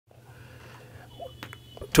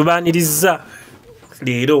tubaniriza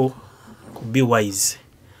leero ku Be Wise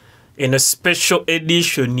in a special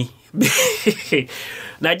edition.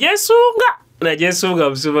 najesunga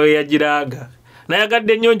musuma yagiranga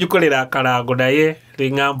nayagadde nnyo ngikolera akalango naye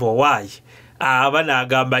liŋŋamba owaayi aba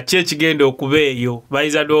n'agamba ki ekigenda okuba eyo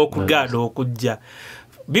bayiza n'okugaana okujja.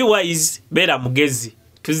 Be Wise beera mugezi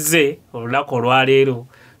tuzze olunaku olwaleero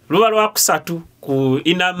luba lwakusatu ku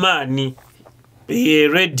Inamaani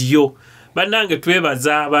radio. Bannange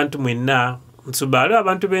twebaza abantu mwenna nsubaalo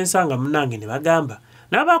abantu b'ensanga munnange ne bagamba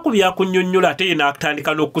n'abakubya kunnyonnyola ate ye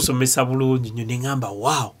n'atandika n'okusomesa bulungi nnyo ne ŋŋamba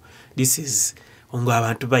wow this is ngo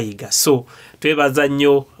abantu bayiga. So twebaza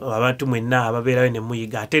nnyo abantu mwenna ababeerayo ne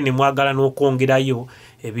muyiga ate ne mwagala n'okwongerayo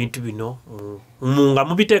ebintu bino nga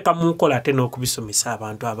mubiteeka mu nkola ate n'okubisomesa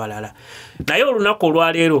abantu abalala. Naye olunaku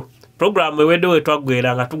olwaleero programu ewedde we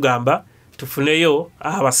twaggwera nga tugamba tufuneyo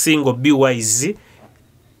abasingo Be Wise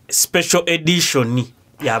special edition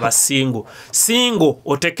y'abasingo. Singo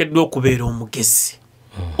oteekeddwa okubeera omugezi.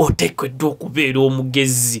 Oteekeddwa okubeera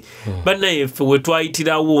omugezi. Bannayeffe we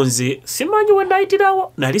twayitirawo nze simanyi we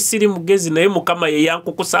nayitirawo nali siri mugezi naye Mukama ye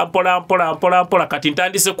yankukusa mpola kati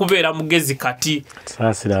ntandise kubeera mugezi kati.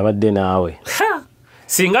 Saasira abadde naawe.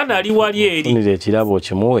 Singa nali wali eri. Funira ekirabo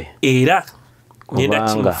kimuwe. Era ngenda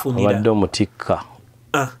kimufunira. Abadde omutikka.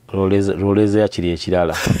 Loleza yakiri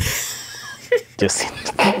ekirala.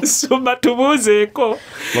 Sumba tubuuzeeko.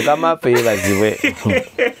 Mukama waffe yeebazibwe.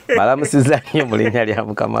 Balamusiza nnyo mu linnya lya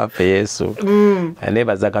Mukama waffe Yesu.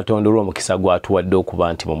 Neebaza Katonda olw'omukisa gw'atuwadde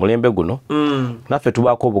okuba nti mu mulembe guno naffe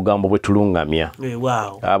tubaako obugambo bwe tulungamya.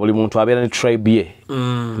 Buli muntu abeera ne tribe ye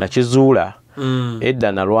nakizuula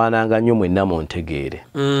edda nalwananga nnyo mwenna muntegeere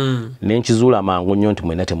ne nkizuula mangu nnyo nti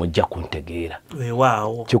mwenna temujja kuntegeera.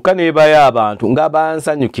 Kyokka neebayo abantu nga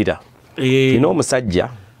bansanyukira ina omusajja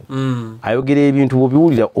ayogera ebintu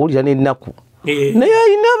bobiwulira owulira n'ennaku naye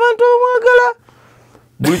ayina abantu omwagala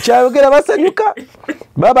buli kyayogera basanyuka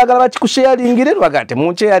babagala bakikusheyaringire lwaga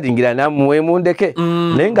temunkyeyaringira nammwe mundeke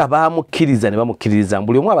naye nga bamukkiriza ne bamukkiririza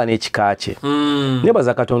buli omu aba n'ekika kye.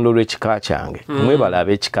 Nebaza Katonda olw'ekika kyange mwebala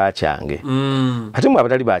ab'ekika kyange ate mwe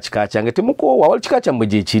abatali ba kika kyange temukoowa wali kika kyammwe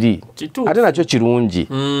gye kiri ate nakyo kirungi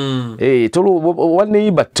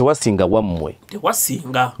wanneyiba tewasinga wammwe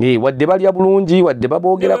wadde balya bulungi wadde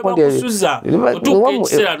baboogerako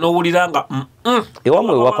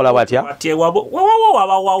ewammwe wakola batya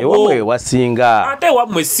ewammwe wasinga ate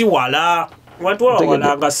wammwe si wala wantu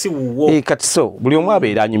wawalanga si wuwo kati so buli omu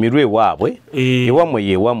abeera anyumirwa ewaabwe ewammwe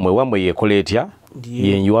ewammwe yekola etya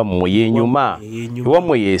yenyuwammwe yenyuma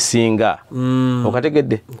ewammwe yesinga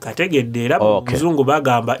okategedde nkategedde era muzungu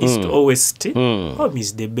bagamba east or west home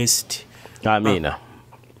is the best. Amina.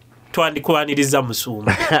 Twandikwaniriza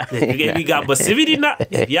musumba ebigambo sibirina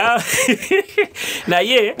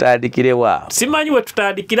naye tandikirewa simanyi we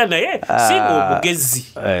tutandikira naye singo omugezi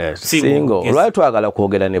singo lwali twagala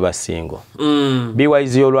kwogera ne basingo Be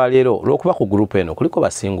Wise olwaleero olw'okuba ku gurupu eno kuliko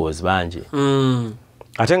basingos bangi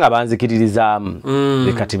ate nga banzikiririzaamu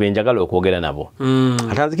kati benjagala okwogera nabo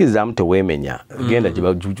ate nzikiririzaamu teweemenya genda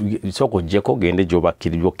sooka oggyeko gende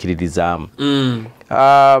gyobakkiririzaamu.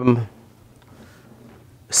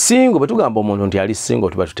 Singo bwe tugamba omuntu nti ali singo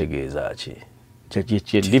tuba tutegeeza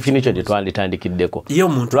ki definition gye twanditandikiddeko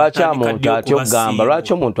lwaki omuntu atya okugamba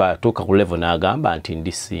lwaki omuntu atuuka ku level n'agamba nti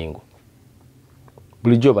ndi singo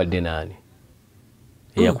bulijjo obadde naani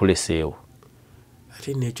eyakuleseewo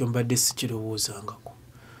ate nekyo mbadde sikirowoozangako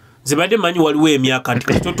nze badde manyi waliwo emyaka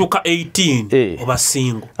nti totuuka 18 oba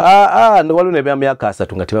singo waliwo nebyamyaka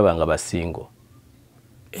 3 nga tebabanga basingo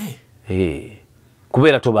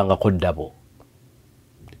kubeera tobangako ddabo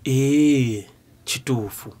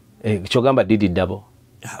kituufu kyogamba Didi ddabo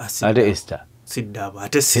ate Esther si ddabo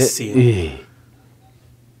ate si singo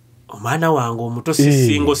omwana wange omuto si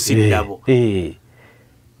singo si ddabo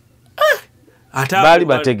baali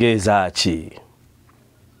bategeeza ki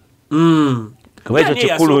kuba ekyo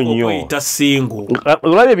kikulu nnyo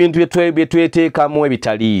olaba ebintu bye tweteekamu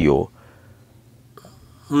ebitaliiyo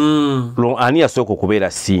ani yasooka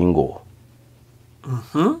okubeera singo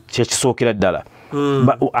kyekisookera ddala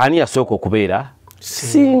ani yasooka okubeera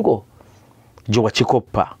singo gye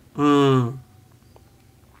wakikoppa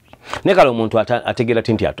naye kale omuntu ategeera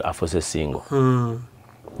ti nti afuuse singo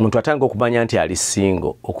omuntu atandika okumanya nti ali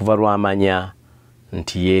singo okuva lwamanya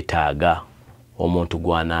nti yeetaaga omuntu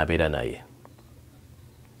gw'anaabeera naye.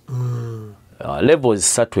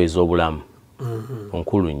 Levels 3 ez'obulamu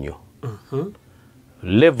nkulu nnyo.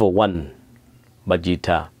 Level 1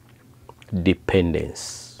 bagiyita dependence.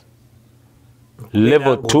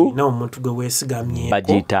 Level 2 no omuntu gwe weesigamyeko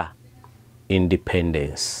bagiyita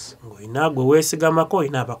independence. Ngoinagwe weesigamako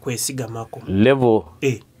ina abakwesigamako. Level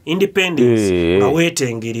independence nga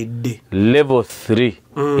weetengeredde. Level 3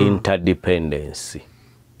 interdependency.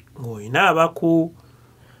 Ngoina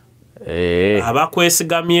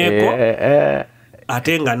abakwesigamyeko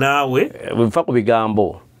ate nga naawe bifa ku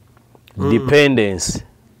bigambo dependence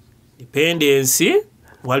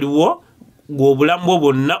waliwo gw'obulamu bwo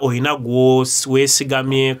bwonna olina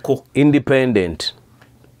weesigamyeko. Independent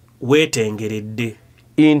weetengeredde.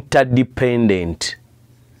 Interdependent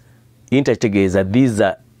kitegeeza these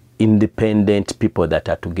are independent people that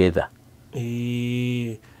are together.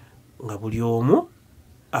 Nga buli omu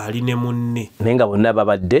ali ne munne naye nga bonna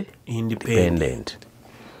babadde independent.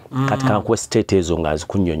 Kati kankuwa state ezo nga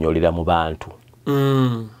nzikunnyonnyolera mu bantu.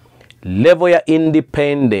 Level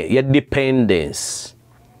ya dependence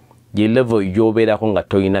ye level y'obeerako nga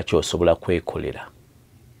toyina ky'osobola kwekolera.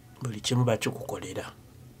 Buli kimu bakikukolera.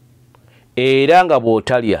 Era nga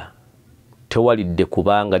bw'otalya tewalidde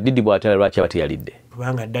kubanga Didi bw'atalya lwaki aba teyalidde?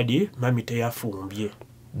 Kubanga Daddy mami teyafumbye.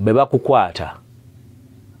 Be bakukwata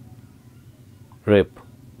rape.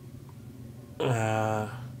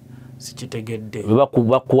 Sikitegedde. Be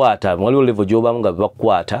bakukwata waliwo level gy'obamu nga be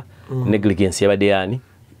bakukwata negligence yabadde yani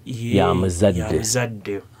ya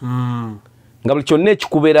muzadde. Nga buli kyonna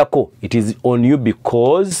ekikubeerako it is on you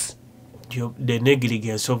because the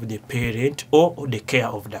negligence of the parent or the care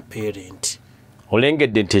of the parent.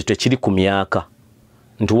 Olengedde nti tekiri ku myaka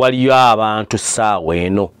nti waliyo abantu ssaawa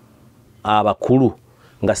eno abakulu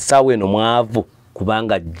nga ssaawa eno mwavu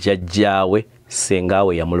kubanga jjajjaawe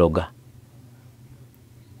ssengaawe yamuloga.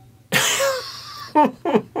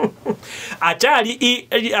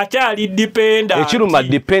 Akyali dependent. Ekiruma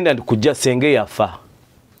dependent kujja senge yafa.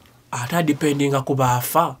 Ata dependinga ku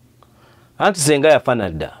baafa. Anti senga yafa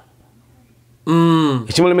nadda.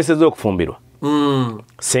 Ekimulemeseza okufumbirwa.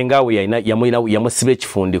 Sengaawe yamusiba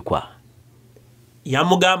ekifundikwa.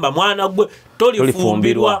 Yamugamba mwana gwe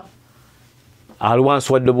tolifumbirwa. Ali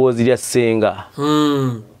wansi wa ddoboozi lya ssenga.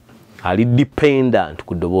 Ali dependent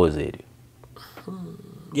ku ddoboozi eryo.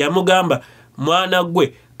 Yamugamba mwana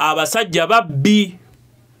gwe abasajja babbi.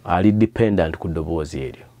 Ali dependent ku ddoboozi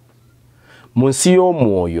eryo. Mu nsi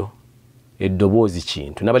y'omwoyo eddoboozi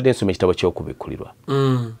kintu. Nabadde nsoma ekitabo ky'okubikkulirwa.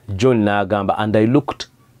 John n'agamba and I looked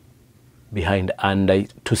behind and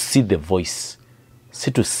to see the voice.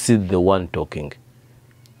 See to see the one talking.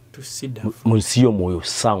 To see the voice. Mu nsi y'omwoyo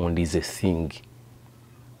sound is a thing.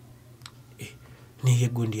 Niye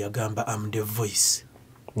gundi yagamba I'm the voice.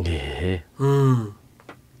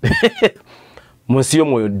 Mu nsi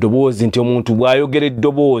y'omwoyo ddoboozi nti omuntu bw'ayogera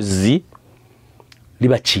eddoboozi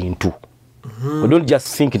liba kintu. We don't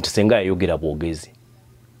just think nti senga yayogera bwogezi.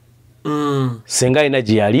 Senga alina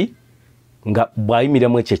gye yali nga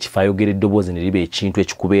bw'ayimiramu ekyo ekifo ayogera eddoboozi ne liba ekintu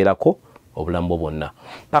ekikubeerako obulamu bwo bwonna.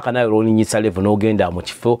 Paka nawe olw'olinyisa level n'ogenda mu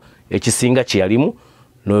kifo ekisinga kye yalimu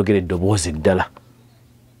n'oyogera eddoboozi eddala.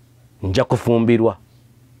 Nja kufumbirwa.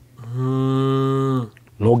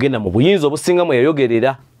 N'ogenda mu buyinza obusinga mwe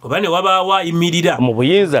yayogerera. Oba ne wabaawo ayimirira mu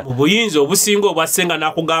buyinza obusinga obwassenga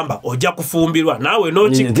n'akugamba ojja kufumbirwa naawe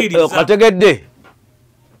n'okikkiriza. Kategedde.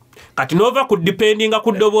 Kati n'ova ku dependinga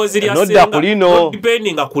ku ddoboozi lya ssenga.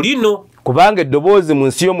 Dependinga ku lino. Kubanga eddoboozi mu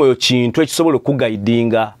nsi y'omwoyo kintu ekisobola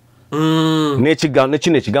okugayidinga.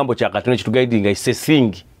 Nekino ekigambo kya Katonda ekitugayidinga is a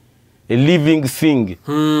thing. A living thing.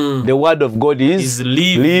 The word of God is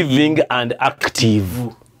living and active.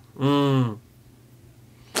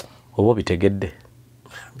 Oba bitegedde.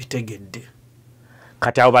 Bitegedde.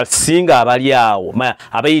 Kati abo basinga abali awo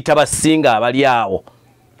abayita basinga abali awo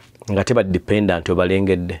nga teba dependent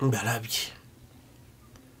obalengedde.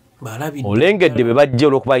 Balabye. Olengedde be bajja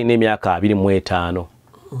olw'okuba alina emyaka 25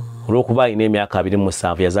 olw'okuba alina emyaka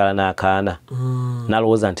 27 yazaala n'akaana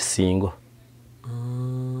n'alowooza nti singo.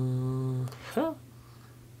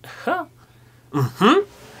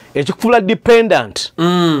 Ekikufuula dependent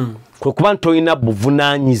kwe kuba nti olina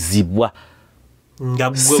buvunaanyizibwa.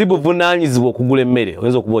 Si buvunaanyizibwa okugula emmere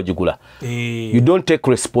oyinza okuba ogigula. You don't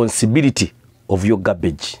take responsibility of your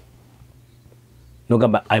garbage.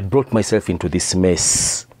 Nogamba I brought myself into this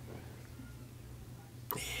mess.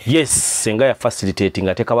 Yes, senga ya facilitating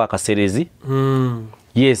atekawo akaserezi.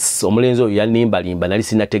 Yes, omulenzi oyo yanimbalimba nali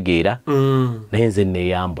sinategeera. Naye nze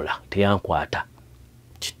neeyambula teyankwata.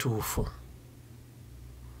 Kituufu.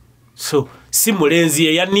 So si mulenzi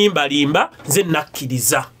eyanimbalimba nze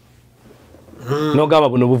nakkiriza. Nogamba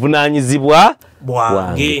buno buvunaanyizibwa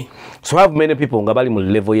bwange. So I have many people nga bali mu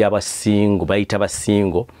level y'abasingo bayita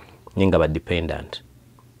basingo nga ba dependent.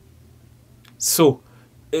 So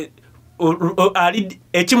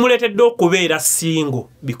ekimuleetedde okubeera single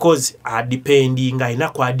because adepending ayina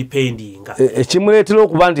ku adependinga ekimuleetera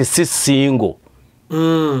okuba nti si single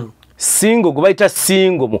single gwe bayita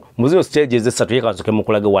single mu zino stages esatu ye kansoke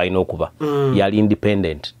mukulage waalina okuba yali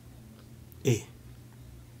independent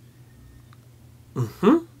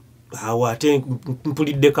awo ate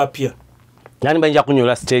mpulidde kapya nani banja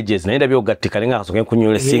kunyola stages naye ndabye ogattika nenga kansoke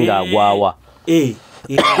kunyola singa agwawa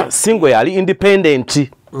single yali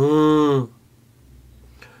independent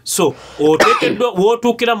so oteekeddwa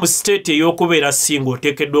wootuukira mu state ey'okubeera single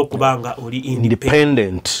oteekeddwa okubanga oli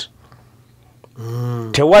independent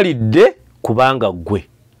tewalidde kubanga gwe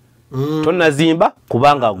tonnazimba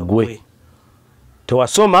kubanga gwe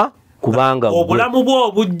tewasoma kubanga gwe obulamu bwo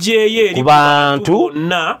obujjeeyo eri ku bantu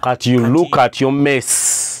kati you look at your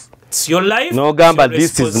mess your life n'ogamba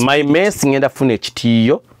this is my mess ngenda funa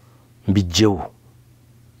ekitiiyo mbijjewo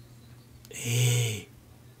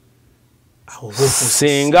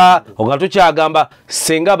senga ogamba tokyagamba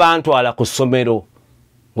senga bantwala ku ssomero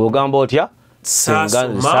ng'ogamba otya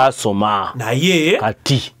senga saasoma naye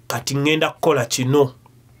kati ngenda kukola kino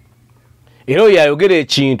era oyo yayogera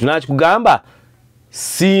ekintu nakikugamba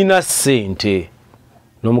siina ssente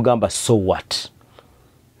n'omugamba so what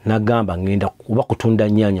nagamba ngenda kuba kutunda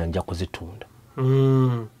nnyanya nja kuzitunda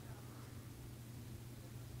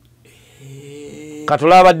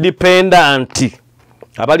katulaba dependant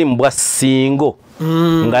abali mu bwa singo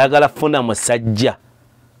ng'ayagala funa musajja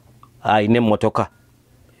ayina emmotoka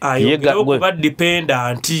kuba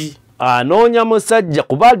dependant anoonya musajja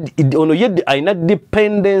kuba ono ye ayina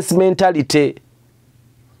dependence mentality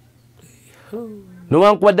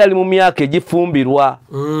nowankubadde ali mu myaka egifumbirwa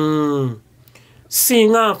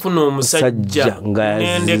singa nfuna omusajja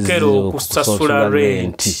ngendekera okusasula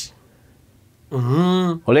renti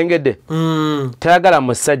olengedde tayagala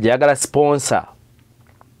musajja yagala sponsor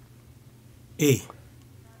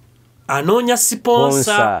anoonya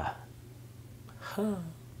sponsor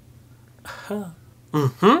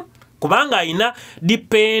kubanga ayina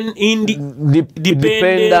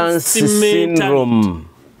dependence syndrome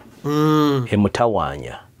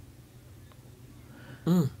emutawaanya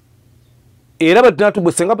era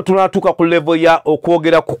batunatugwesenga tunatuuka ku level ya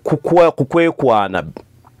okwogera ku kwekwana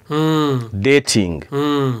dating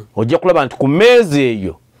ojja kulaba nti ku meezi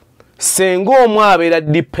eyo senga omu abeera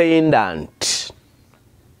dependent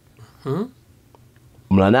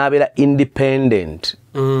mulala n'abeera independent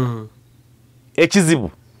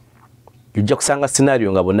ekizibu ojja kusanga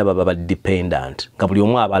scenario nga bonna baba ba dependent nga buli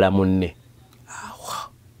omu abala munne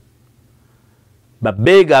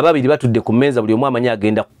babeega ababiri batudde ku mmeeza buli omu amanyi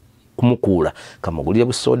agenda kumukuula kamugulire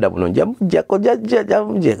busoda buno njamujjako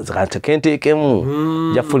kenteekemu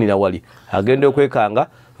jafunira wali agenda okwekanga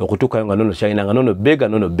okutuukayo nga nono kyalina nga nono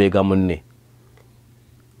beega munne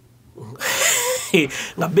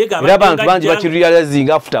era abantu bangi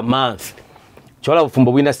bakirealizinga after month kyowala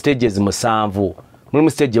bufumbo bulina stages 7 mulimu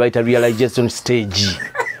stage bayita realization stage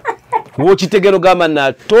wokitegera ogamba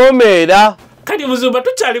natomeera kati muzumba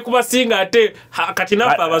tukyali kubasinga ate kati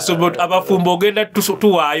naffe abafumbo ogenda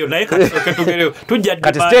tuwaayo naye kati tugereyo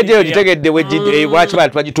kati stage eyo gitegedde wakibala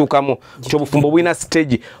twagituukamu kiti obufumbo bulina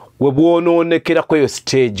stage we bwonoonekeraku eyo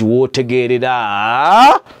stage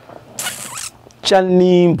wootegeerera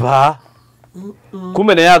kyannimba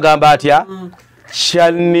kumbe naye agamba atya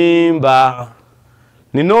kyannimba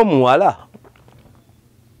nina omuwala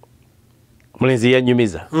mulenzi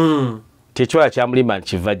yanyumiza tekiwala kyamulimba nti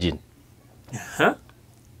kivagin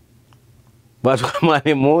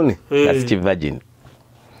bwatukamane muuni kasi kivagin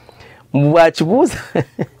bwakibuuza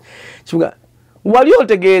wali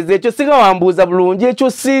otegeeza ekyo singa wambuuza bulungi ekyo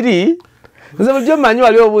siri nze bulijjo mmanyi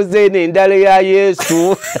wali obuuza eno endala ya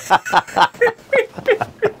Yesu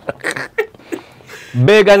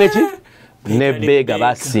beega neki ne beega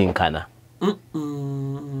basinkana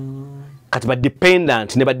kati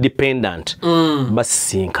badependant ne badependant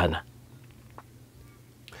basisinkana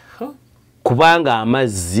kubanga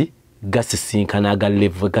amazzi gasisinkana aga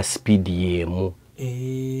level ga speed yemu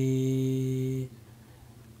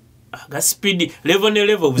aga speed level ne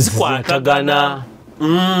level zikwatagana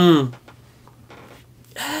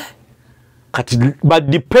kati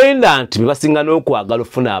badependant bebasinga n'okwagala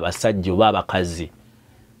ofuna abasajja oba abakazi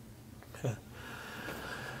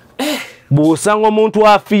bw'osanga omuntu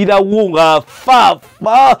afiirawo ng'afa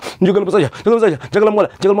njagala musajja njagala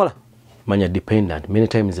muwala manya dependent many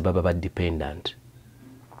times baba ba dependent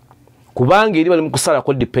kubanga eri bali mu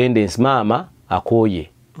kusalako dependence maama akooye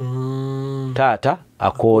taata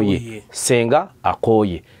akooye senga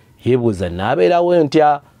akooye yebuuza naabeerawo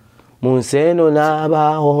ntya Munseno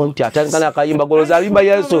nabaho nti atangana akayimba goloza alimba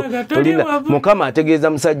Yesu tolina Mukama ategeeza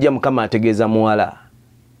musajja Mukama ategeeza muwala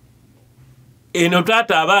eno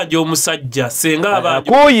taata abanja omusajja senga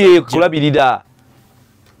abanja koye kulabirira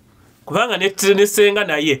kubanga ne senga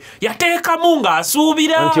naye yateekamu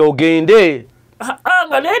ng'asuubira nti ogende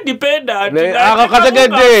nga ne dependent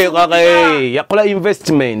akategedde yakola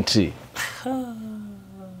investment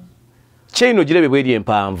chaino girebe bweri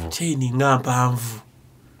empanvu chaini nga mpanvu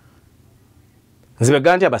nzibe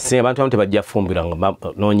ganti abasinga abantu abamu tebajja fumbira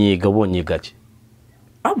nonyiga bonyiga ki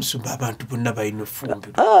amusumba abantu bonna balina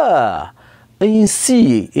fumbira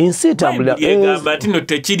ensi tambula egamba ati no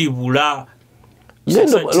tekiribula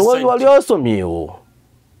wali osomyewo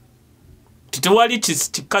titewali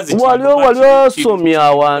kikazi wali osomye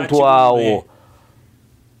awantu awo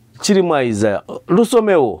kiri mu Isaiah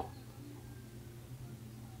lusomewo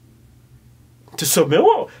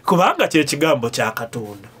tusomewo kubanga kye kigambo kya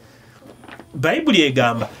Katonda Bayibuli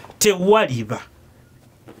egamba tewaliba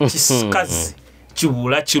kikazi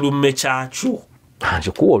kibula kirume kyakyo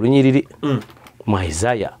nkikuwa olunyiriri mu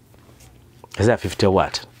Isaiah 50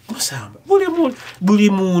 what musamba buli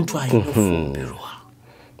muntu ayina okufumbirwa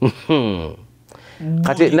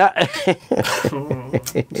kati na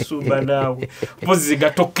suba nawe pozi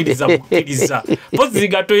gatokkiriza kukkiriza pozi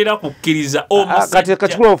gatoira kukkiriza kati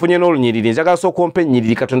kachikula ofunye n'olunyiriri njagala sokompe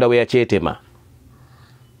nyiriri Katonda we yakyetema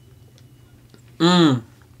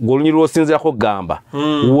gw'olunyiriri osinzirako gamba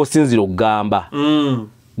wosinzira okugamba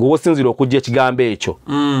gwosinzira okujja ekigambo ekyo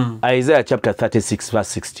Isaiah chapter 36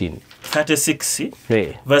 verse 16 36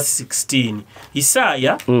 verse 16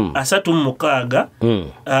 Isaya 36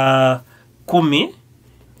 10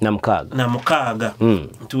 na mukaaga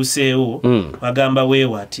ntuuseewo bagamba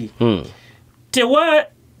weewati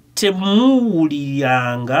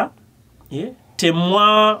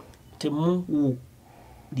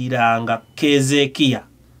temuwuliranga Keezeekiya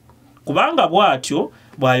kubanga bw'atyo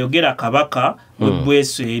bw'ayogera kabaka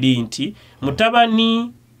w'ebbweso eri nti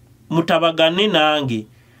mutabagane nange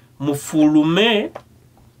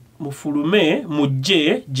mufulume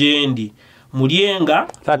mujje gyendi mulyenga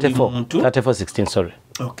 34:16 sorry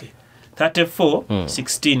okay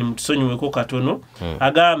 34:16 mutusonyiweko katono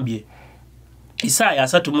agambye Isaya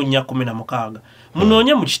 3:16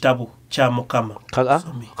 munoonye mu kitabo kya Mukama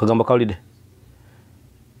kagamba kawulide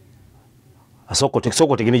asoko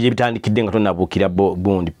tekine gye bitandikidde nga tonnabuukira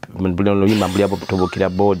bondi buluyimba mbuli abo tobuukira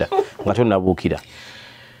boda nga tonnabuukira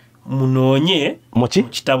munoonye mu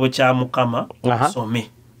kitabo kya Mukama some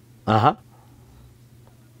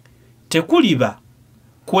tekuliba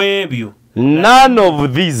kwebyo none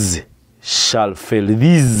of these shall fail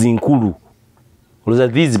these nkulu oloza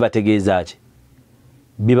these bategeeza ki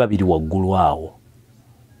biba biri waggulu awo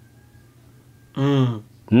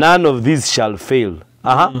none of these shall fail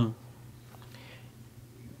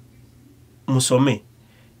musome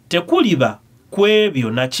tekuliba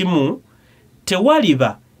kwebyo na kimu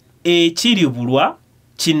tewaliba ekiribulwa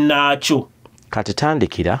kinnaakyo kati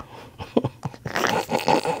tandikira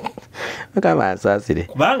kama asasire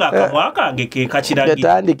kubanga akamwa kange ke kakiragira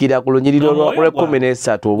tandikira ku lunyiriro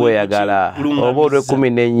lw'e13 oba oyagala oba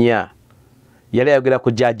olw'e14 yali ayogera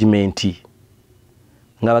ku judgment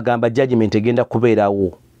nga bagamba judgment egenda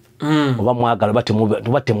kubeerawo oba mwagala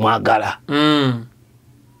oba temwagala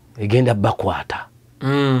egenda bakwata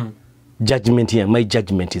judgment here my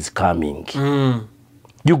judgment is coming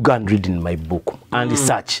you go and read in my book and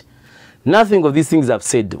such nothing of these things I've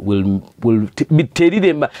said will be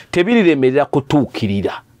tebiriremerera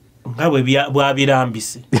kutuukirira nga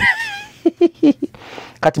bwabirambise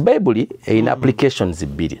kati Bible erina applications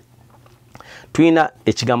bbiri tuyina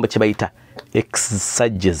ekigambo kye bayita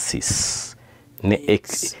exegesis ne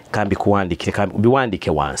kambi kuwandikire kambi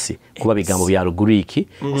biwandike wansi kuba bigambo bya Lugiriki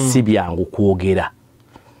si byangu kwogera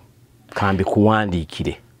kambi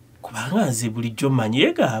kuwandikire kubanga nze bulijjo manyi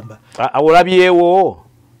egamba awolabyewo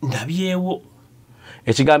ndabyewo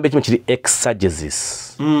ekigambo ekimu kiri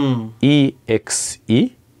exegesis EXEGESIS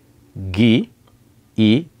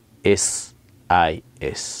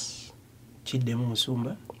kiddemu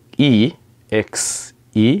musumba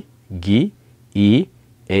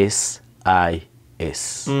EXEGESIS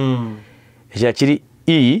ekira kiri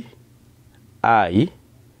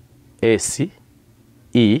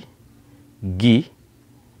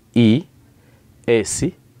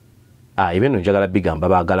EISEGES bino njagala bigamba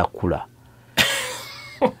baagala kula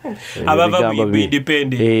abava mu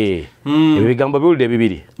independent ebyo bigambo biwulidde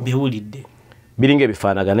bibiri biwulidde biringa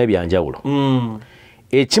ebifaanagana ebyanjawulo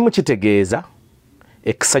ekimu kitegeeza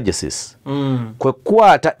exegesis kwe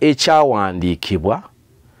kukwata ekyawandiikibwa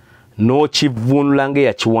n'okivvuunula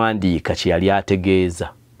ng'eyakiwandiika kye yali ategeeza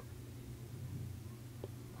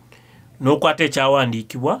n'okwata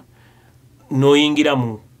ekyawandiikibwa n'oyingira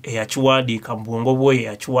mu eyakiwandiika mu bwongo bwo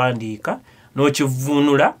eyakiwandiika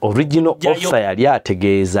n'okivuunula original officer yali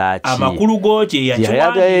ategeeza ki amakulu g'okyo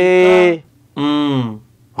eyakiwandiika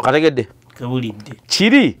okategedde kebulidde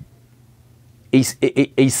kiri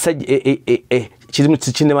kirimu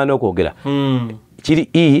kinema n'okwogera kiri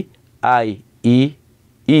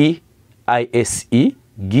EISE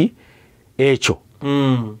gi ekyo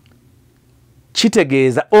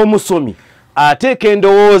kitegeeza omusomi ateeka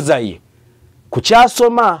endowooza ye ku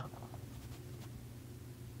kyasoma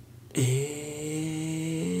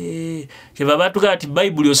kyebaba tugaa ti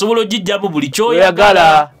bayibuli osobola ogijjamu buli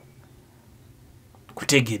kyoyagala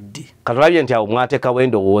kutegedde katulabye nti awo mwateekawo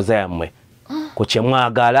endowooza yammwe ku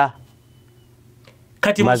kyemwagala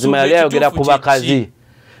mazima yali ayogera ku bakazi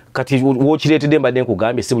kati wokireetedde mbadde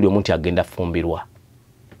nkugambye si buli omuntu agenda fumbirwa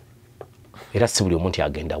era si buli omuntu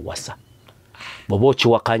agenda wasa bw'oba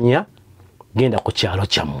okiwakanya genda ku kyalo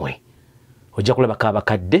kyammwe ojja kulabako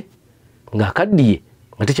abakadde ng'akaddiye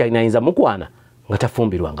nga tekyalina ayinza mukwana nga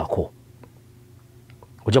tafumbirwangako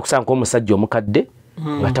ojja kusanga omusajja omukadde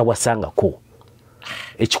nga tawasangako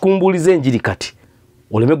ekikumbuuliza enjiri kati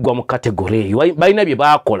oleme ggwa mu kategore eyo balina bye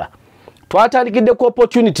baakola twatandikidde ku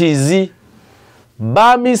opportunities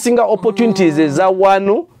bamisinga opportunities eza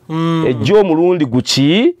wano ejja omulundi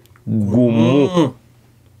guki gumu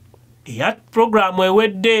eya programu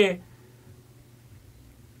ewedde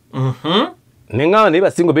neŋŋamba naye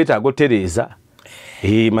basinga beetaaga otereeza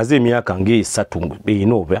maze emyaka ng'esatu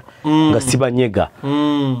eno oba nga sibanyega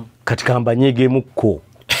kati kambanyegemukko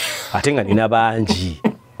ate nga nina bangi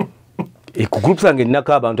ku group zange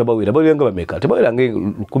ninako abantu abawera bawera bameka tebawera nga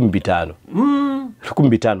 1500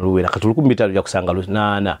 1500 luwera kati 1500 ojja kusanga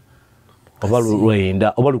 8 oba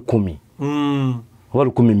 9 oba 10 oba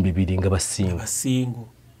 12 nga basingo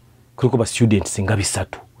kuliko ba students nga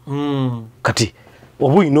bisatu kati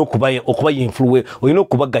oba olina okuba influwe olina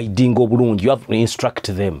okuba guiding obulungi, you have to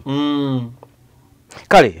instruct them.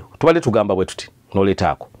 Kale tubadde tugamba bwe tuti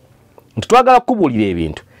noleetaako nti twagala kukubuulira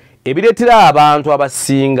ebintu ebireetera abantu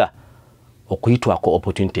abasinga okuyitwako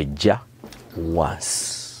opportunity ejja once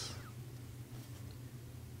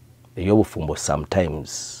ey'obufumbo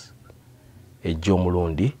sometimes ejja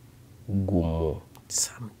omulundi gumu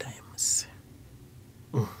sometimes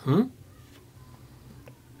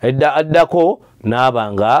addako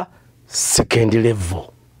n'abanga second level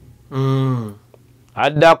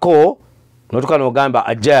addako notuka n'ogamba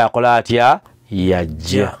ajja yakola atya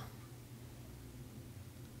yajja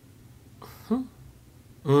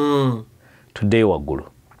today waggulu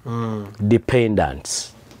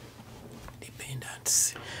dependence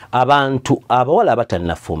abantu abawala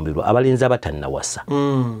abatannafumbirwa abalenzi abatannawasa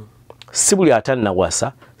si buli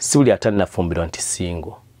atannawasa si buli atannafumbirwa nti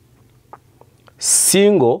single.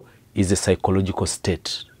 Single is a psychological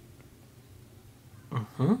state.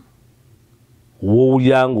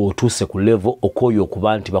 Wowulira ng'otuuse ku level okooyo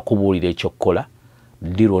okuba nti bakubuulira ekyokukola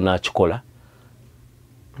ddiiro onaakikola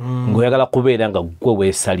ng'oyagala kubeera nga gwe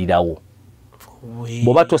weesalirawo.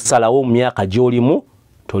 Bw'oba tosalawo mu myaka gy'olimu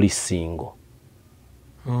toli single.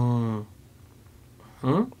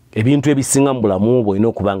 Ebintu ebisinga mu bulamu bwo olina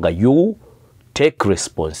okuba nga you take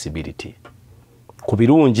responsibility ku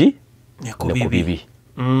birungi ne ku bibi.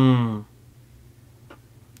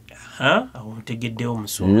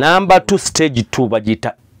 Number 2 stage 2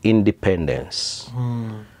 bagiyita independence.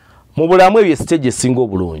 Mu bulamu ebyo stage esinga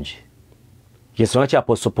obulungi yensonga kya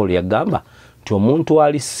Apostle Paul yagamba nti omuntu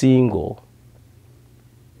ali single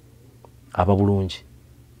aba bulungi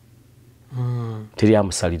teri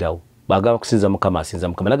amusalirawo bagamba kusinza Mukama asinza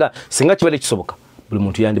Mukama naga singa kibadde kisoboka buli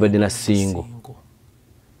muntu yandibadde na single.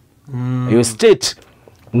 Your state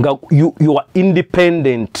nga you are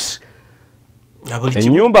independent.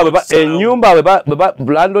 Enyumba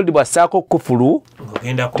bwe landlord bwasaako kufulu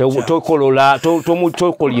tokolola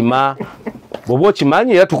tokolima bw'oba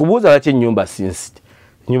okimanyi era tukubuuza lwaki ennyumba sinsi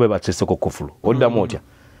ennyumba bateeseko kufulu oddamu otya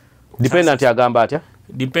dependent agamba atya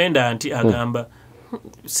dependent agamba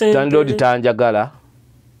landlord tanjagala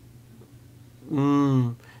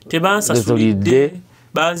tebansasulidde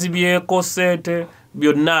banzibyeko ssente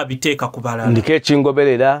byonna biteeka ku balala ndiko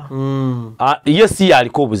ekingoberera ye si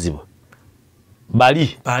yaliko obuzibu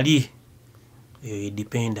bali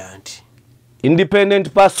independent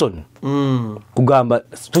person kugamba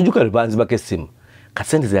tujuka banzibako essimu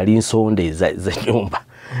kasente zali nsonde z'ennyumba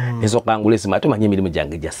nsooka ngula essimu ate omanye emirimu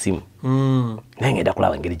gyange gya ssimu naye ngenda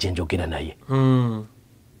kulaba engeri gye njogera naye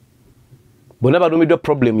bonna balumiddwa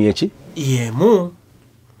problem yeki yemu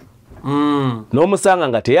n'omusanga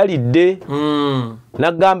nga teyalidde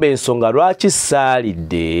nagamba ensonga lwaki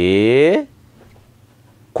saalidde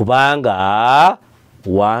kubanga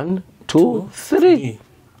 1 2 3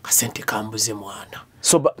 kasente kambuze mwana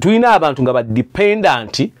so tulina abantu nga ba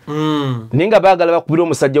dependent nenga baagala bakubira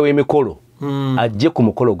omusajja w'emikolo ajje ku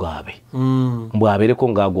mukolo gwabe mbwabereko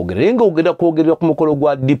ng'agogera nenga ogenda kwogerera ku mukolo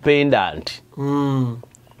gwa dependent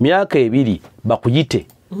myaka 2 bakuyite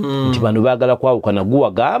nti bano baagala kwawukana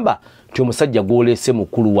guwagamba nti omusajja gwolese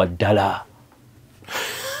mukulu wa ddala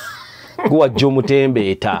guwajja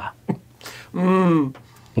omutembeeta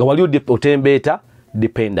nga wali otembeeta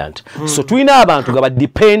dependent so tulina abantu nga ba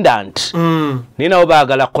dependent naye nabo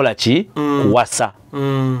baagala kukola ki kuwasa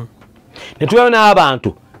ne tulina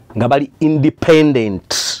n'abantu nga bali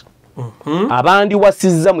independent abandi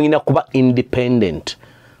wasizza mulina kuba independent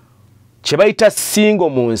kye bayita singo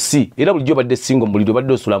mu nsi era bulijjo badde singo mu buliri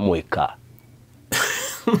badde osulamu wekka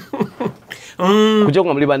kujja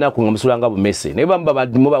nga muli banaku nga musulanga bumese naye bamba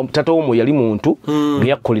tata womo yali muntu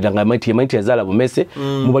yakkolera nga maiti yazaala bumese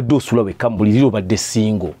mubadde osula wekka mu buliri obadde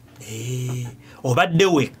singo obadde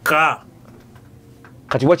wekka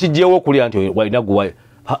kati wakijjeewo okulya nti walina guwayo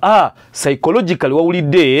psychologically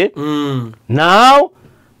wawulidde now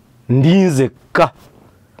ndinzekka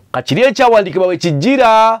kakiri ekyawandiikibwa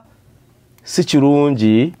wekijjira si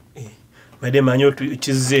kirungi bade manyo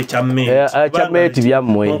kize ekyameeti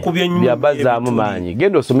byammwe byabazaamu maanyi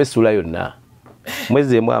genda osome essula yonna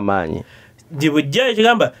mwezeemu amaanyi dibujja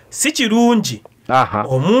ekigamba si kirungi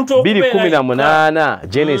omuntu 2:18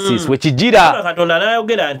 Genesis wekijira Katonda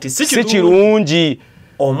n'ayogera nti si kirungi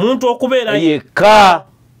omuntu okubeera yekka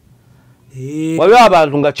waliwo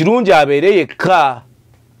abantu nga kirungi abeere yekka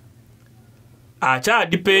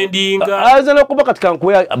akyadipendinga aza n'okuba kati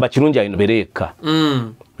kankuwe bakirungi abeere yekka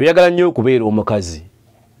oyagala nnyo okubeera omukazi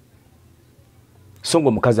so nga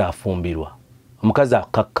omukazi afumbirwa omukazi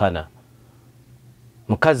akakkana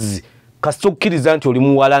mukazi kasita okukkiriza nti oli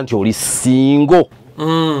muwala nti oli singo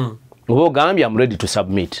oba ogambye am ready to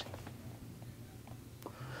submit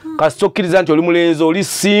kasita okukkiriza nti oli mulenzi oli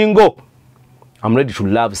singo am ready to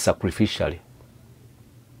love sacrificially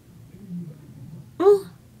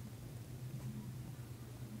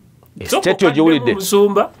estetyo gyewulidde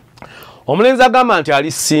omulenzi agamba nti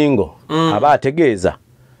ali singo aba ategeeza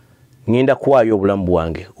ngenda kuwaayo obulamu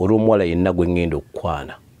bwange olw'omuwala yenna gwe ngenda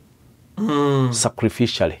okukwana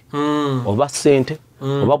sacrificially oba ssente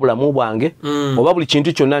oba bulamu bwange oba buli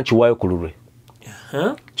kintu kyonna nkiwaayo ku lulwe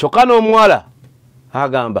kyokka n'omuwala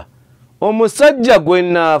agamba omusajja gwe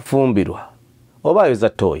naafumbirwa oba ayoza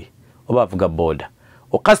tooyi oba avuga booda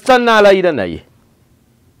okasita naalayira naye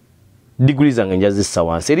diguli zange njazissa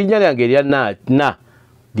wansi erinnya lyange erya na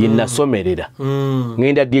lye nasomerera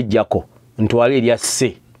ngenda lyejjako ntwala erya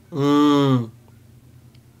sse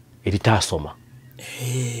eritaasoma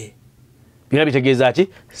byonna bitegeeza ki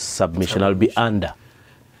submission will be under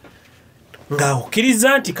nga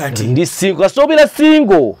okkiriza nti kati ndi singo kasita obeera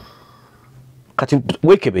singo kati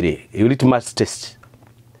weekebere litmus test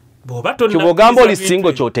kyobwogamba oli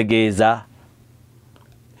singo kyotegeeza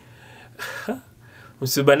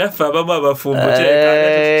musiba naffe abamu abafumbo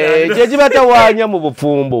kyekibatawaanya mu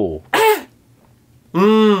bufumbo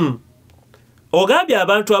ogambye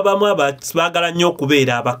abantu abamu baagala nnyo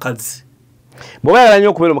okubeera abakazi bwe bayagala nnyo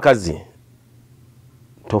okubeera omukazi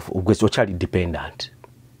okyali dependent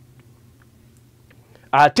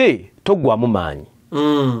ate toggwamu maanyi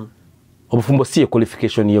obufumbo si ye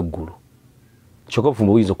qualification y'eggulu kyokka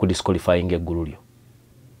obufumbo buyinza okudisqualifyinga eggulu lyo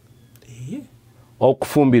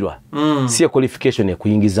okufumbirwa si ye qualification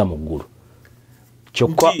ekuyingiza mu ggulu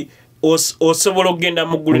kyokka osobola okugenda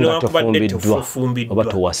mu ggulu newakubadde tofumbiddwa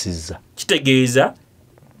oba towasizza kitegeeza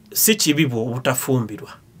si kibi bwe obutafumbirwa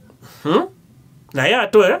naye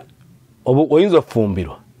ate oyinza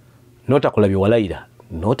okufumbirwa n'otakola bye walayira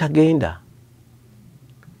n'otagenda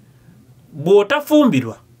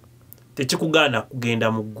bw'otafumbirwa tekikugaana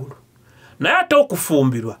kugenda mu ggulu naye ate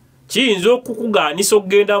okufumbirwa kiyinza okukugaanisa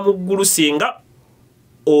okugenda mu ggulu singa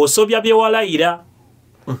osobya bye walayira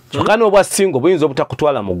kyokka n'obwa singo buyinza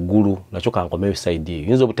obutakutwala mu ggulu nakyo kankomeyo saidi eyo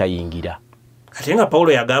yinza obutayingira ate nga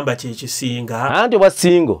Pawulo yagamba kyekisinga anti obwa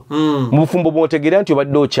singo mu bufumbo bw'otegeera nti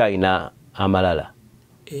obadde okyayina amalala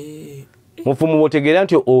mu bufumbo bw'otegeera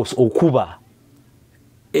nti okuba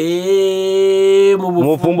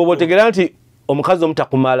mu bufumbo bw'otegeera nti omukazi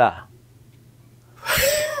omutakumala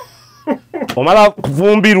omala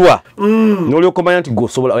kufumbirwa n'olyoka omanya nti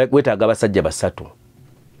gosobola wetaaga abasajja 3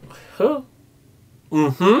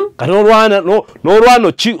 kati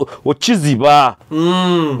n'olwana okiziba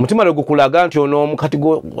mutima lwe gukulaga nti ono omukati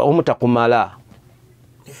omutakumala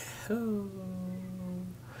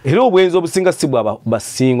era obwenzi obusinga si bwa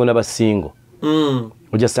basingo n'abasingo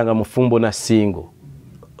ojja sanga mufumbo na singo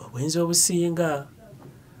obwenzi obusinga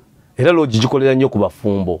era logi gikolera nnyo ku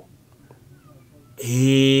bafumbo.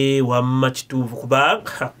 Wamma kituufu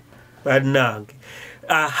kubanga bannange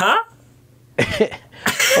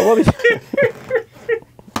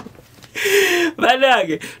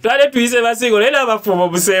bannange twale tuyise Basingo naye n'abafumbo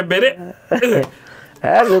busembere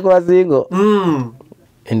Basingo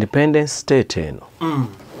independent state eno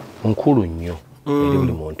nkulu nnyo eri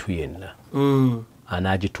buli muntu yenna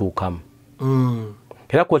anaagituukamu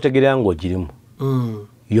era kwotegerera ng'ogirimu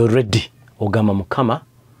you're ready ogamba Mukama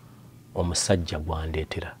omusajja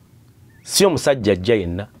gwandeetera si omusajja ajja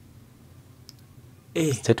yenna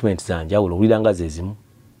statement zanjawulo owulira nga ze zimu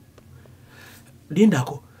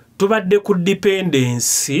lindako tubadde ku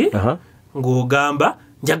dependency ng'ogamba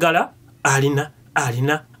njagala alina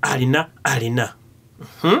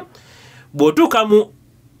bw'otuuka mu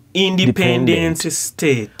independent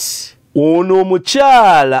state ono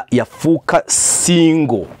omukyala yafuuka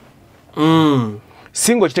single.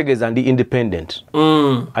 Single kitegeeza ndi independent.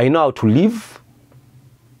 I know how to live.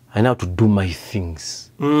 I know how to do my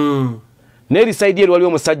things. Neri side eri waliwo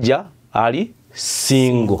omusajja ali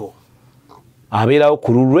single. Abeerawo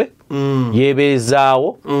ku lulwe,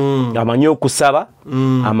 yeebeezaawo, amanyi okusaba,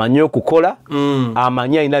 amanyi okukola,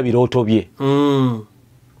 amanyi alina birooto bye.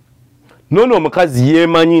 Noono omukazi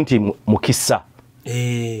yeemanyi nti mukisa.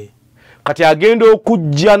 Kati agenda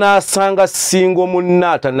okujja n'asanga single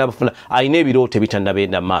munna atannabafuna alina ebirooto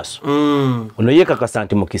ebitannabenda mu maaso. Ono yeekakasa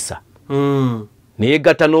nti mukisa.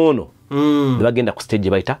 Neyeegatta n'ono ne bagenda ku stage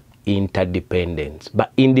bayita interdependent. Ba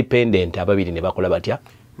independent ababiri ne bakola batya?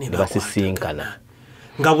 Ne basisinkana.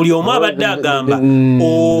 Nga buli omu abadde agamba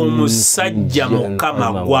omusajja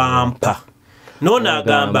Mukama gwampa. N'ono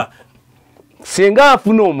agamba singa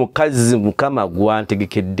afuna omukazi Mukama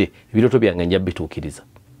gwantegekedde ebirooto byange nja bituukiriza.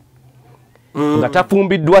 Nga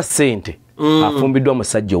tafumbiddwa ssente, afumbiddwa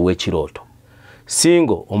musajja ow'ekirooto.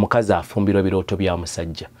 Singo omukazi afumbirwa ebirooto bya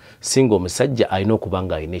musajja. Singo omusajja alina okuba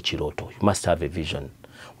nga alina ekirooto. You must have a vision.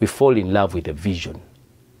 We fall in love with a vision.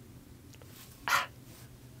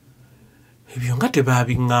 Ebyo nga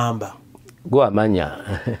tebabiŋŋamba. Gwe amanya.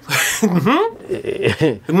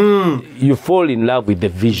 You fall in love with the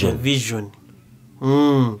vision. The vision.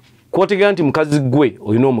 Kwotegeera nti mukazi gwe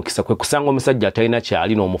olina omukisa kwe kusanga omusajja atalina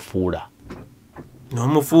kyali n'omufuula.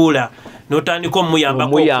 N'omufuula n'otandika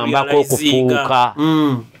omuyambako okufuuka.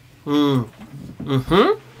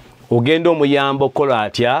 Ogenda omuyamba okola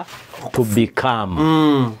atya? To become.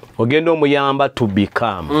 Ogenda omuyamba to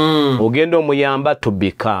become. Ogenda omuyamba to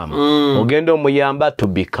become. Ogenda omuyamba to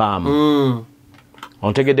become.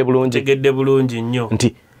 Ontegedde bulungi? Tegedde bulungi nnyo.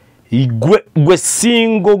 Nti gwe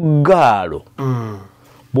single girl.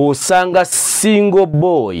 Bw'osanga single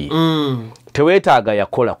boy. Teweetaaga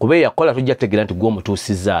yakola kuba yakola tujja kutegeera nti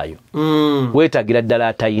gw'omutuusizaayo. Weetaagira ddala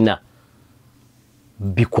atayina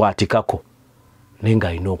bikwatikako naye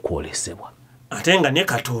ng'alina okwolesebwa. Ate nga ne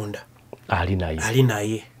Katonda ali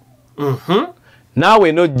naye.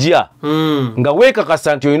 Naawe nojja nga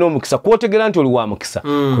weekakasa nti olina omukisa kwotegeera nti oli wa mukisa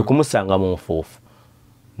kwe kumusanga mu nfuufu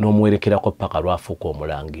n'omuwerekerako paka lwafuuka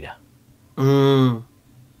omulangira.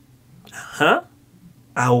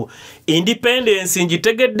 Awo independence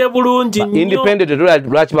ngitegedde bulungi nnyo. Independent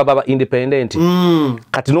lwaki baba independent?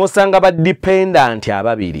 Kati n'osanga ba dependent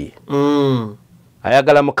ababiri.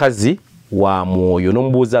 Ayagala mukazi wa mwoyo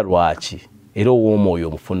n'omubuuza lwaki era ow'omwoyo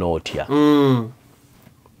omufuna otya.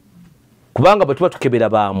 Kubanga bwe tuba tukebera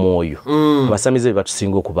ba mwoyo abasamize be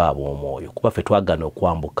batusinga okuba ab'omwoyo kuba ffe twagana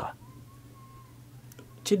okwambuka.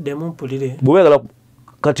 Kiddemu mpulire. Bw'oyagala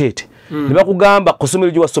Kateete ne bakugamba ku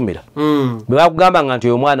ssomero gye wasomera bwe bakugamba nga nti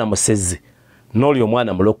oyo omwana musezi n'oli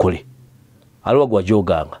omwana mulokole aliwo gwe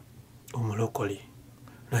wajoganga omulokole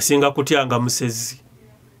nasinga kutyanga musezi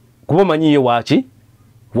kuba omanyiye waaki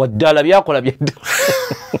waddala byakola byaddala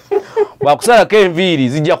bwakusalako enviiri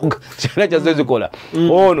zijja kyana kyazo zikola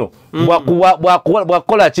ono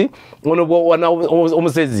bwakola ki ono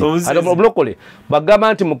omusezi omulokole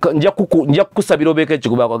bagamba nti nja kukusabira obeeko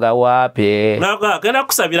ekikubakoga waape genda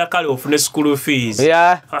kusabira kale ofune school fees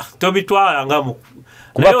tobitwala nga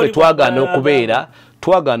kuba ffe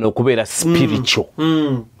twagana okubeera spiritual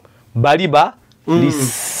baliba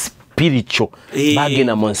spiritual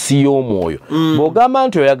bagenda mu nsi y'omwoyo bw'ogamba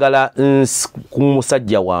nti oyagala ku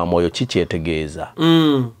musajja wa mwoyo kikyetegeeza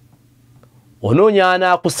onoonya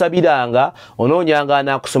anaakusabiranga onoonyanga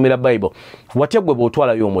anaakusomera Bible watya gwe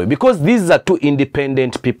bw'otwalayo omwoyo because these are two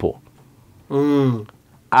independent people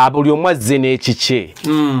buli omu azze n'ekikye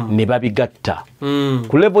ne babigatta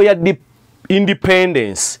ku level ya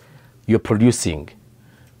independence you're producing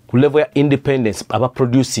ku level ya independence aba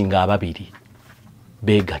producing ababiri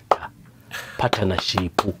begatta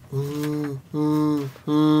partnership.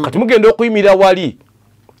 Kati mugenda okuyimira wali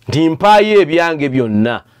nti mpaayo ebyange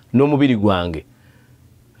byonna n'omubiri gwange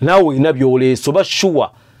naawe olina byoleesa oba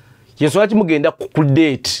shuwa yensonga ki mugenda ku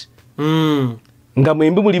date nga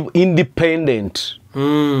mwembi muli independent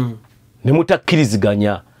ne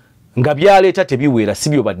mutakkiriziganya nga byaleeta tebiweera si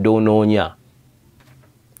byobadde onoonya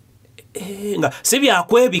nga si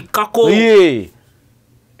byakwebikkako.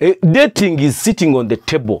 Dating is sitting on the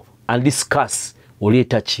table and discuss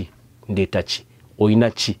oleeta ki ndeeta ki olina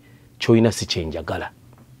ki kyolina si kyenjagala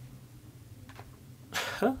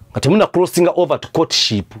nga temuna crossing over to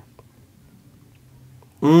courtship.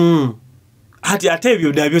 Ate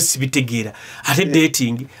ebyo nabyo sibitegeera ate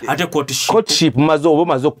dating ate courtship maze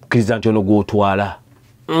okukkiriza nti ono gwotwala.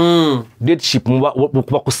 Dateship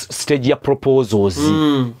kuba ku stage ya proposals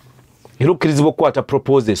era okkirizibwa okukwata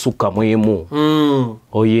propose esukka mu emu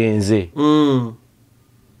oyenze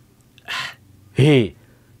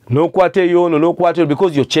n'okwata eyoono n'okwata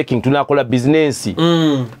because you're checking tunakola business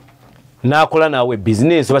n'akola naawe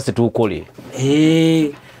business oba setuukole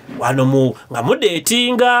wano nga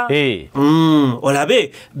mudeetinga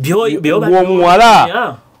olabe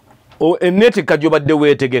byomuwala eneetika gy'obadde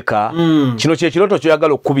weetegeka kino kyekiroto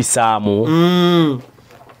kyoyagala okukubisaamu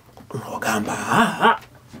ogamba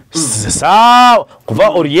saa kuva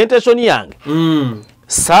orientation yange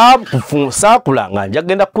saakula nga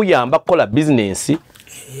njagenda kuyamba kukola bizinensi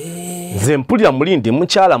nze mpulira mulindi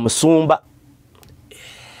mukyala musumba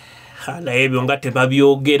naye ebyo nga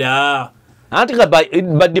tebabyogera anti nga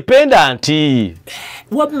badependant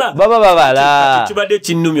baba babala kibadde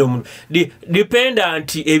kinnumya omuntu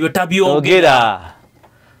dependant ebyo tabyogera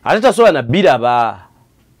ate tasobola nabiraba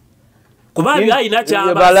kuba alina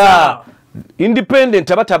kyabala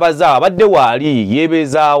independent aba tabazaawo abadde waali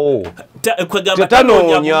yeebeezaawo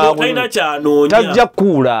tetanoonya tajja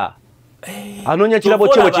kuula anoonya kirabo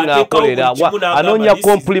kye bwe kinaakolera anoonya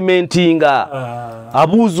complimentinga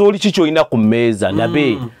abuuza oli kiki olina ku mmeeza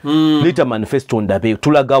ndabe leta manifesto ndabe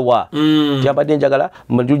tulagawa kyabadde njagala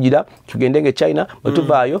mwetugira tugende nge China bwe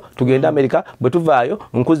tuvaayo tugende America bwe tuvaayo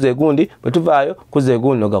nkuza egundi bwe tuvaayo kuza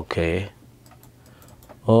egundi noga okay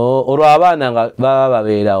olwo abaana nga baba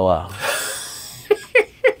babeerawa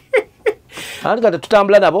anti kati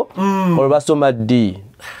tutambula nabo olwo basoma ddi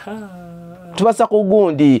tubasa ku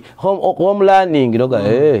gundi home learning noga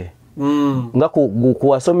nga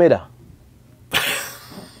kuwasomera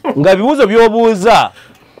nga bibuuzo by'obuuza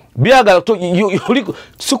byagala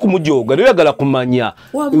si kumujoga noyagala kumanya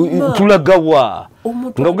tulagawa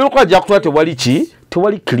nga ogera okukola gyakutwala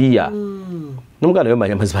tewali clear nomuganda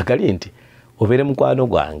yomanya amaziba gali nti obeere mukwano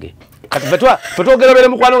gwange kati fetwogera obeere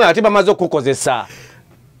mukwano gwange ate bamaze okukozesa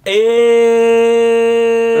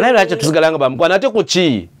naye lwaki tusigala nga bamukwano ate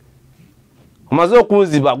kuki omaze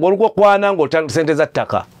okunziba gweolikuwa okwana nga sente za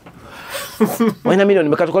ttaka olina milioni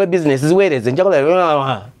meka tukole bizinesi ziweereze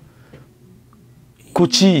njakola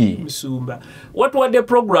kuki musumba watuwadde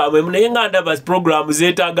programu emu naye nga ndaba programu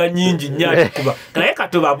zeetaaga nyingi nnyo kuba naye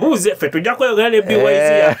katubabuuze ffe tujja kweyongera ne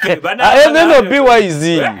BYZ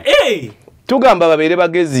BYZ tugamba babeere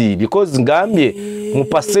bagezi because ngambye mu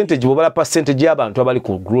percentage bwobala percentage y'abantu abali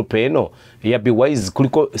ku group eno eya BYZ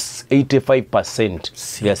kuliko 85%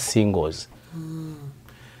 they are singles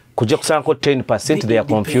kujja kusanko 10% they are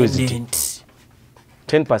confused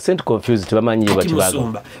 10% confused tebamanyi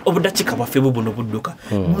bakibaga obudakika bwaffe buno budduka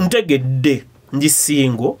ntegedde ndi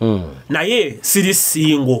singo naye siri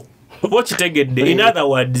singo oba kitegedde in other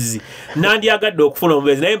words nandyagadde okufuna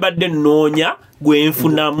omubeezi naye mbadde nnoonya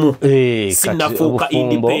gwenfunamu sinafuuka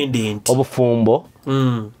independent obufumbo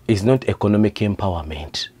is not economic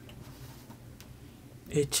empowerment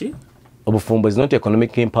obufumbo is not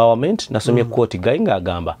economic empowerment nasomye quote guy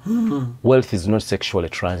ng'agamba wealth is not sexually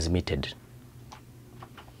transmitted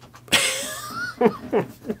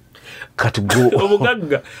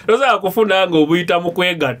obugagga tosobola kufuna nga obuyita mu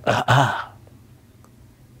kwegatta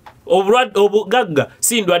obugagga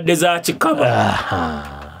si ndwadde za kikaba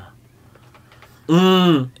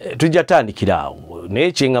tujja tandikira awo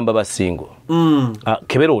naye kyengamba basingo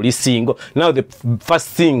kebera oli singo now the first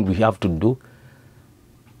thing we have to do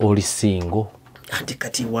oli singo anti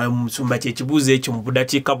kati wamusumba kyekibuuzo ekyo mu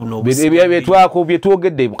budakiika buno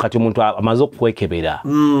byetwogedde kati omuntu amaze okukwekebera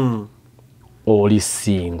oli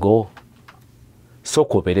singo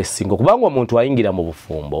sooka obeere singo kubanga omuntu ayingira mu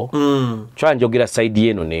bufumbo kyanjogera sayidi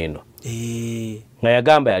eno n'eno nga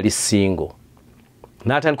yagamba yali singo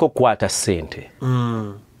n'atandika okukwata ssente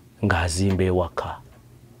ng'azimba ewaka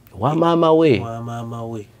wa maama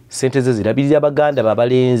we sente ze zirabirira baganda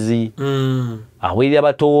babalenzi aweerera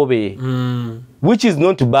batoobe which is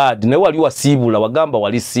not bad naye wali wasiibula wagamba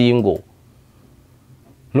wali singo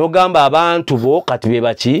Nogamba abantu bo kati be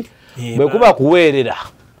baki bwe kuba kuweerera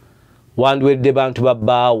wandiwedde bantu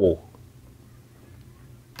babbaawo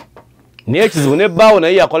naye ekizibu ne bbaawo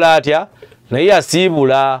naye yakola atya naye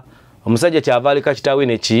yasiibula omusajja kyava aleka kitaawe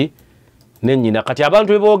neki nennyina kati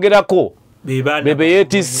abantu beboogerako bebe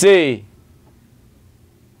yeetisse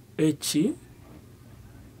eki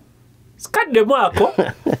sikadde mwako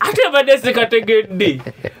ate badde sikategedde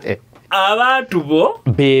abantu bo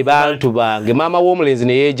be bantu bange maama w'omulenzi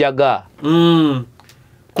ne yeejaga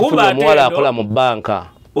kuba omuwala akola mu bbanka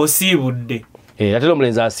osiibudde ate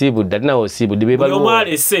omulenzi asiibudde ate nawe osiibudde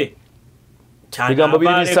omwalese bigambo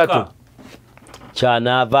biri bisatu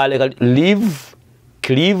kyanavaaleka live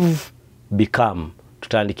cleave become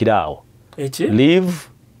tutandikira awo live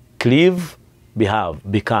cleave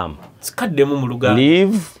become sikaddemu mu Luganda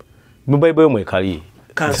live mu Bible mwekali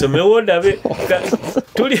kansomewo ndabe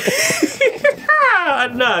tuli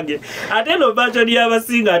nange ate no version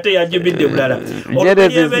y'abasinga ate yajibidde bulala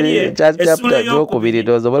chapter okubiri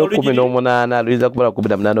dozo balo 18 luiza kubala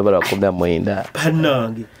 18 balo 19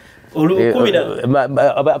 panange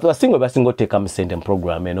abasinga basinga oteeka mu sente mu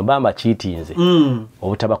program eno bamba kiitinze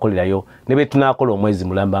obutabakolerayo ne be tunakola omwezi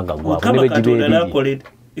mulamba nga gwabwe ne be jibe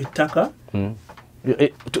ettaka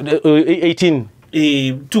 18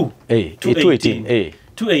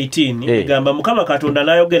 218 egamba Mukama Katonda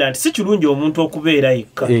n'ayogera nti si kirungi omuntu okubeera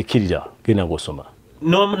yekka kirira genda ng'osoma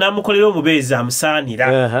n'amukolera omubeezi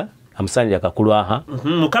amusaanira amusaanira kakulu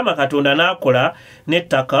Mukama Katonda n'akola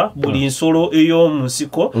n'ettaka buli nsolo ey'omu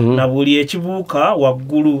nsiko na buli ekibuuka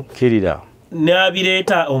waggulu kirira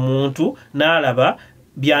n'abireeta omuntu n'alaba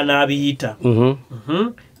by'anaabiyita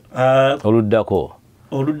oluddako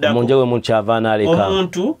omunjawe mu kyava n'aleka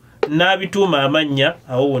omuntu n'abituuma amannya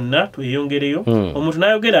awo wonna tweyongereyo omuntu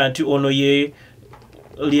n'ayogera nti ono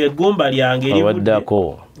lyegumba lyange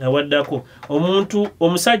awaddako omuntu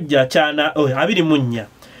omusajja kyana abiri mu nnya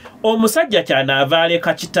omusajja kyanaava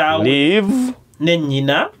aleka kitaawe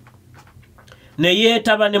n'ennyina ne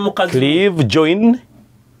yeetaba ne mukazi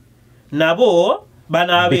nabo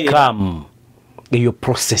banaabeera eyo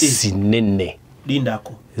process nene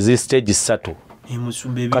lindako zi stage 3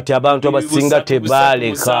 kati abantu abasinga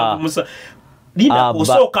tebaleka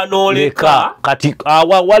osooka n'oleka kati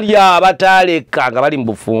wali abataaleka nga bali mu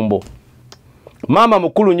bufumbo maama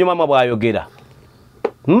mukulu nnyo maama bw'ayogera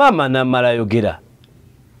maama namala ayogera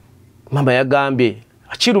maama yagambye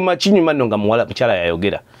kiruma kinyuma nno nga mukyala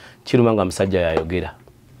yayogera kiruma nga musajja yayogera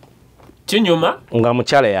kinyuma nga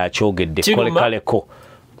mukyala yakyogedde kolekaleko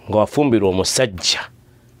nga wafumbirwa omusajja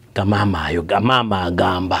nga maama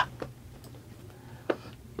agamba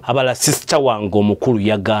abala sister wange omukulu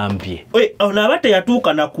yagambye ono aba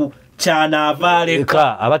teyatuuka naku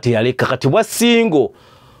kyanaavaaleka aba teyaleka kati bwa singo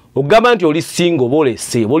ogamba nti oli singo oba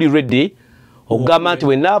olese oba oli ready ogamba nti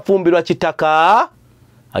wenaafumbirwa kitaka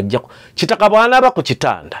kitaka bw'anaaba ku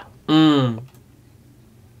kitanda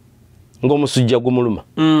ng'omusujja gumuluma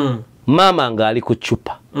maama ng'ali ku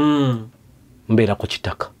ccupa mbeera ku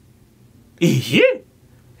kitaka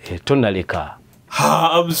tonaleka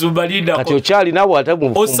kati okyali nawe ate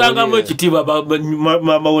osangamu ekitiibwa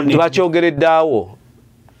bakyogereddaawo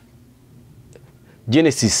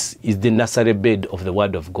Genesis is the nursery bed of the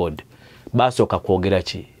word of God basooka kwogera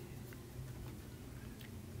ki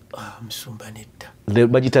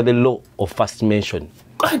bagita the law of first mention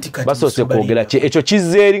basoose kwogera ki ekyo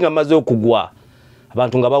kizeeri nga maze okugwa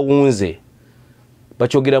abantu nga bawunze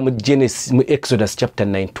bakyogera mu Genesis mu Exodus chapter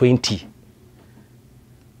 9:20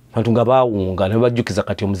 abantu nga baawunga ne bajjukiza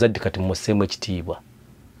kati omuzadde kati museemu ekitiibwa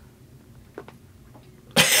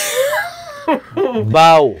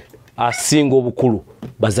baawo asinga obukulu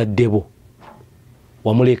bazadde bo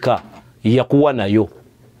wamuleka yakuwa nayo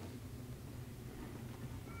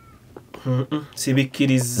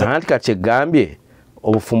sibikkiriza nanti kati egambye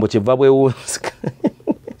obufumbo kyeva bwewunzika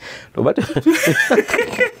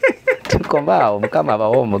tukomaawo mukama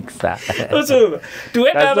abawo omukisa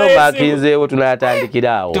bakinzeewo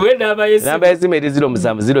tunatandikiraawo namba yesimu eri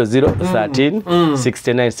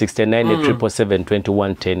 0700136969 ne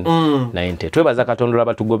 777211090 twebaza katonda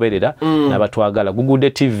abatugoberera n'abatwagala Gugude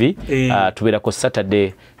TV tubeerako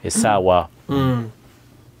Saturday essaawa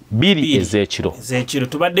 2 ez'ekiro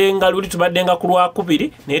tubadde nga luli tubadde nga ku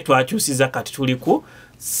Lwakubiri naye twakyusiza kati tuli ku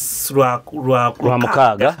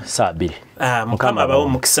Lwamukaaga saa 2 Mukama abawo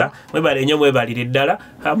omukisa mwebale nnyo mwebalire ddala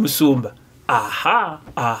Musumba aha